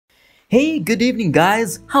Hey, good evening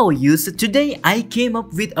guys, how are you? So today I came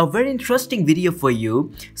up with a very interesting video for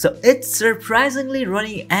you. So it's surprisingly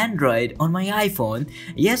running Android on my iPhone.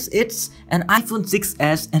 Yes, it's an iPhone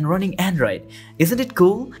 6s and running Android. Isn't it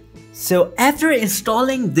cool? So after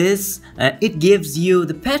installing this, it gives you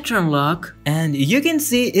the pattern lock, and you can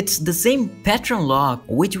see it's the same pattern lock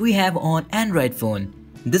which we have on Android phone.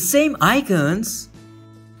 The same icons.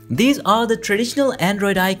 These are the traditional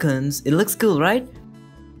Android icons. It looks cool, right?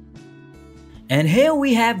 And here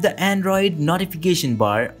we have the Android notification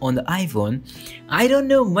bar on the iPhone. I don't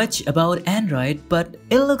know much about Android, but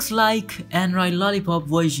it looks like Android Lollipop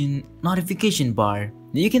version notification bar.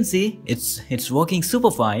 You can see it's working super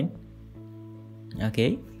fine.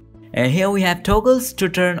 Okay. And here we have toggles to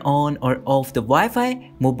turn on or off the Wi-Fi,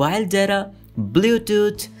 mobile data,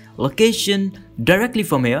 Bluetooth, location directly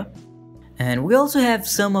from here. And we also have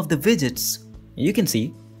some of the widgets. You can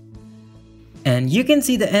see. And you can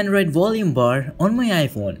see the Android volume bar on my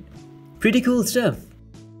iPhone. Pretty cool stuff.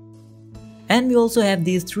 And we also have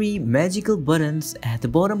these three magical buttons at the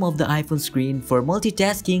bottom of the iPhone screen for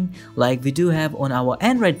multitasking like we do have on our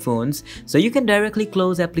Android phones. So you can directly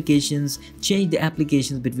close applications, change the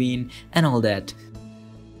applications between and all that.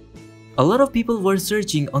 A lot of people were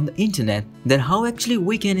searching on the internet that how actually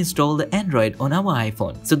we can install the Android on our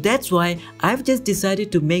iPhone. So that's why I've just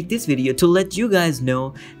decided to make this video to let you guys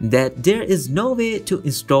know that there is no way to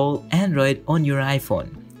install Android on your iPhone.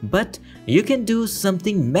 But you can do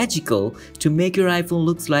something magical to make your iPhone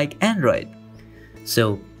looks like Android.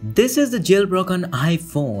 So this is the jailbroken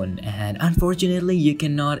iPhone, and unfortunately you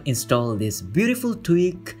cannot install this beautiful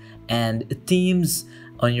tweak and themes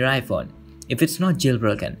on your iPhone if it's not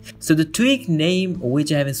jailbroken. So the tweak name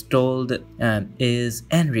which I have installed is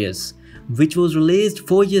Andrios, which was released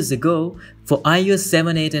 4 years ago for iOS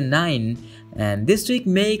 7, 8 and 9, and this tweak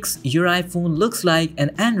makes your iPhone looks like an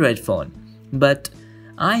Android phone. But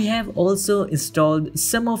I have also installed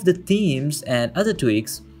some of the themes and other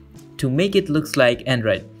tweaks to make it looks like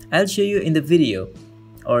Android. I'll show you in the video,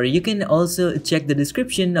 or you can also check the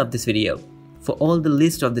description of this video for all the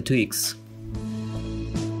list of the tweaks.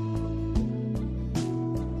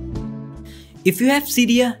 If you have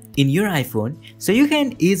Cydia in your iPhone, so you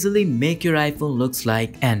can easily make your iPhone looks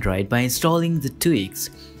like Android by installing the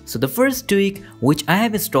tweaks. So the first tweak which I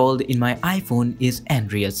have installed in my iPhone is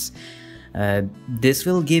Andrios. This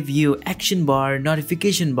will give you action bar,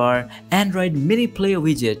 notification bar, Android mini player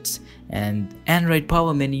widgets, and Android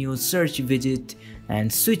power menu, search widget,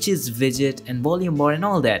 and switches widget, and volume bar and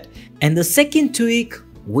all that. And the second tweak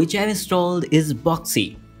which I've installed is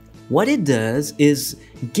Boxy. What it does is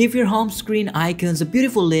give your home screen icons a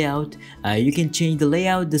beautiful layout. You can change the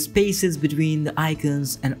layout, the spaces between the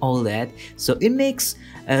icons and all that. So it makes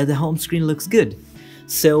the home screen looks good.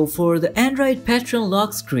 So for the Android pattern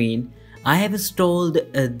lock screen, I have installed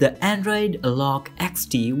the Android Lock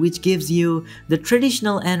XT, which gives you the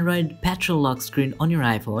traditional Android pattern lock screen on your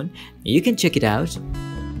iPhone. You can check it out.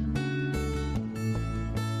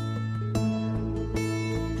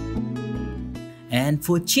 And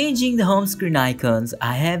for changing the home screen icons,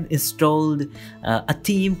 I have installed a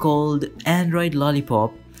theme called Android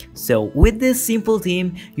Lollipop. So with this simple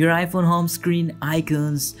theme, your iPhone home screen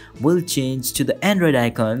icons will change to the Android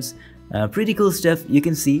icons. Pretty cool stuff, you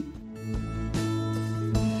can see.